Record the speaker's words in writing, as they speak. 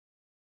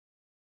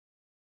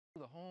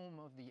The home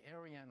of the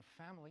Ariane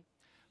family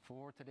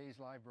for today's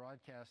live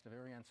broadcast of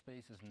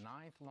Arianespace's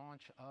 9th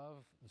launch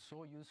of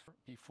Soyouz.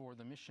 Before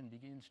the mission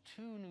begins,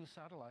 2 new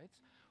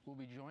satellites will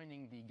be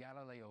joining the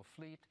Galileo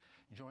fleet,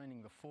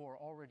 joining the 4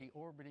 already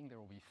orbiting. There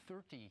will be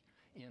 30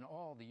 in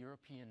all, the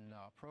European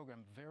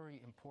program,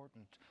 very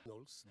important.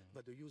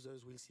 But the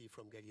users will see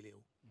from Galileo.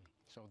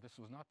 So this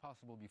was not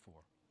possible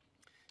before.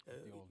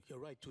 You're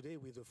right, today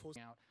with the force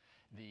out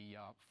the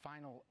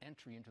final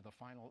entry into the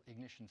final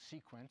ignition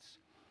sequence,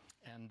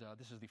 and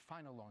this is the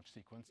final launch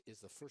sequence. Is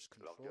the first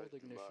controlled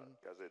ignition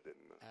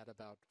at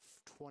about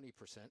 20%.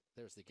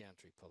 There's the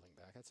gantry pulling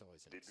back. That's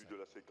always an Début de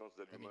la séquence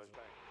d'allumage.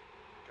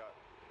 5,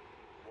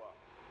 4,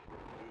 3, 2,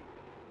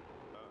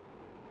 1,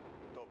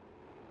 top,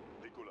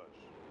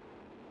 décollage.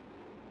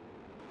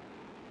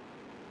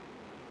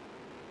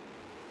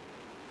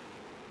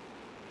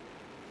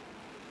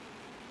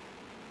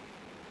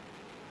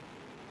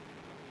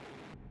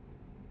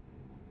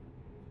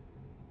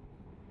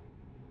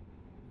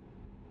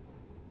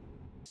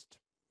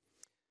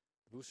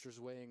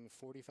 Boosters weighing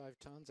 45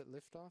 tons at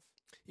liftoff?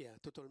 Yeah,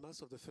 total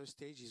mass of the first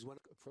stage is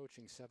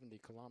approaching 70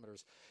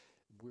 kilometers.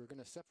 We're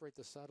going to separate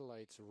the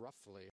satellites roughly